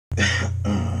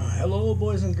Hello,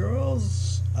 boys and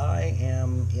girls. I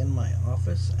am in my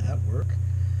office at work,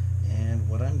 and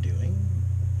what I'm doing,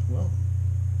 well,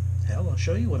 hell, I'll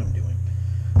show you what I'm doing.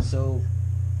 So,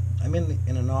 I'm in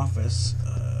an office.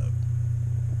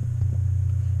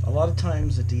 A lot of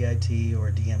times a DIT or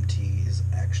a DMT is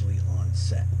actually on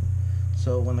set.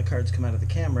 So when the cards come out of the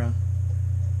camera,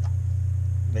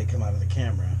 they come out of the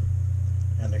camera,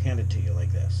 and they're handed to you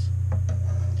like this.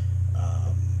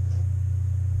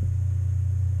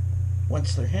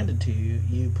 Once they're handed to you,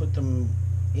 you put them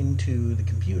into the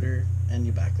computer and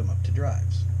you back them up to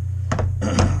drives.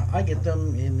 I get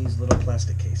them in these little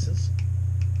plastic cases.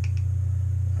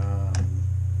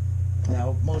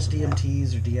 Now, most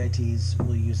DMTs or DITs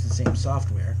will use the same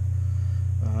software.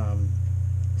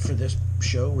 For this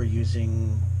show, we're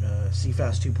using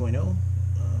CFast 2.0.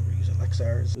 We're using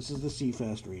Lexars. This is the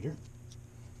CFast reader.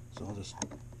 So I'll just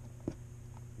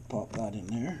pop that in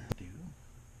there.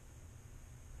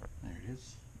 There it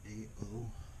is,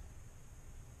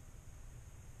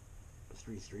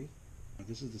 AO33.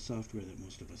 This is the software that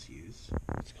most of us use.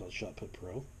 It's called ShotPut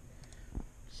Pro.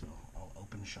 So I'll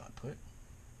open ShotPut.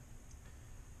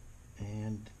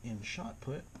 And in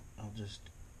ShotPut, I'll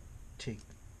just take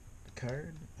the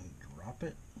card and drop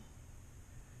it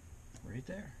right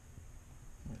there.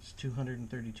 It's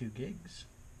 232 gigs.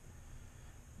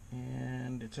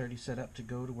 And it's already set up to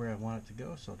go to where I want it to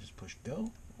go, so I'll just push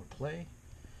go or play.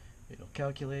 It'll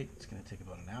calculate. It's going to take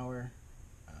about an hour.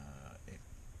 It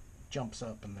jumps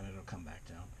up and then it'll come back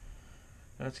down.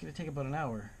 It's going to take about an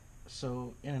hour.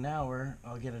 So in an hour,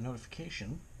 I'll get a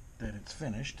notification that it's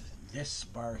finished. This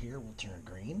bar here will turn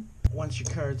green. Once your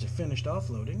cards are finished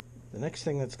offloading, the next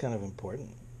thing that's kind of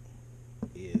important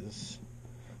is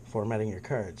formatting your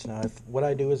cards. Now, what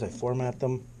I do is I format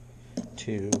them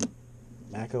to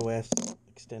macOS,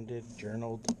 extended,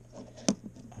 journaled,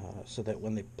 so that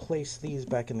when they place these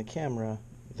back in the camera,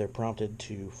 they're prompted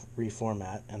to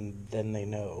reformat, and then they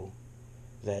know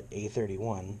that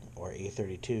A31 or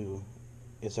A32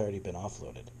 has already been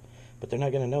offloaded. But they're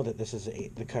not going to know that this is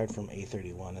the card from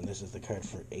A31 and this is the card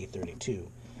for A32,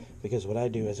 because what I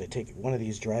do is I take one of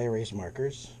these dry erase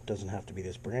markers. Doesn't have to be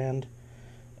this brand,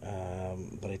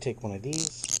 but I take one of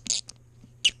these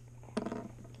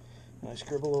and I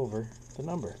scribble over the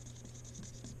number.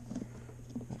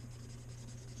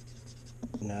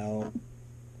 Now,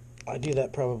 I do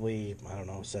that probably, I don't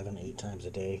know, 7-8 times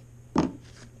a day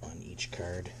on each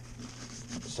card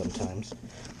sometimes.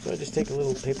 So I just take a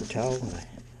little paper towel and I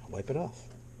wipe it off.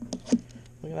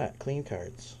 Look at that, clean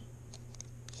cards.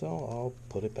 So I'll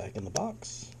put it back in the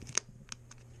box.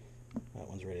 That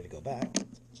one's ready to go back.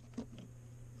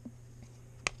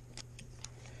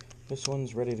 This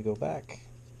one's ready to go back.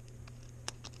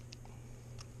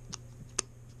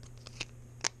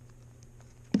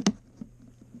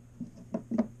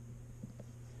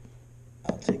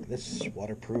 This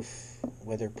waterproof,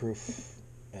 weatherproof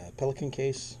Pelican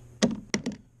case,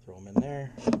 throw them in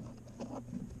there,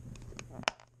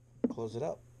 close it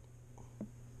up,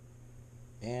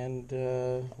 and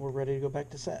we're ready to go back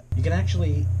to set. You can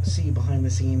actually see behind the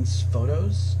scenes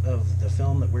photos of the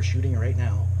film that we're shooting right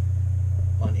now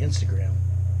on Instagram,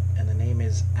 and the name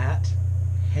is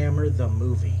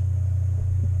 @HammerTheMovie.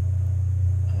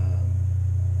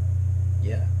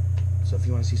 Yeah, so if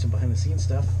you want to see some behind the scenes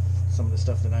stuff, some of the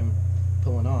stuff that I'm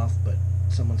pulling off, but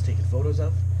someone's taking photos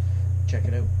of, check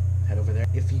it out. Head over there.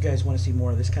 If you guys want to see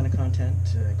more of this kind of content,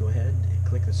 go ahead and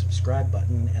click the subscribe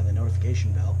button and the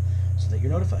notification bell so that you're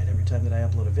notified every time that I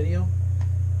upload a video.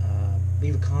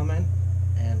 Leave a comment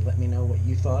and let me know what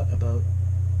you thought about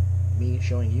me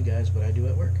showing you guys what I do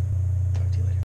at work.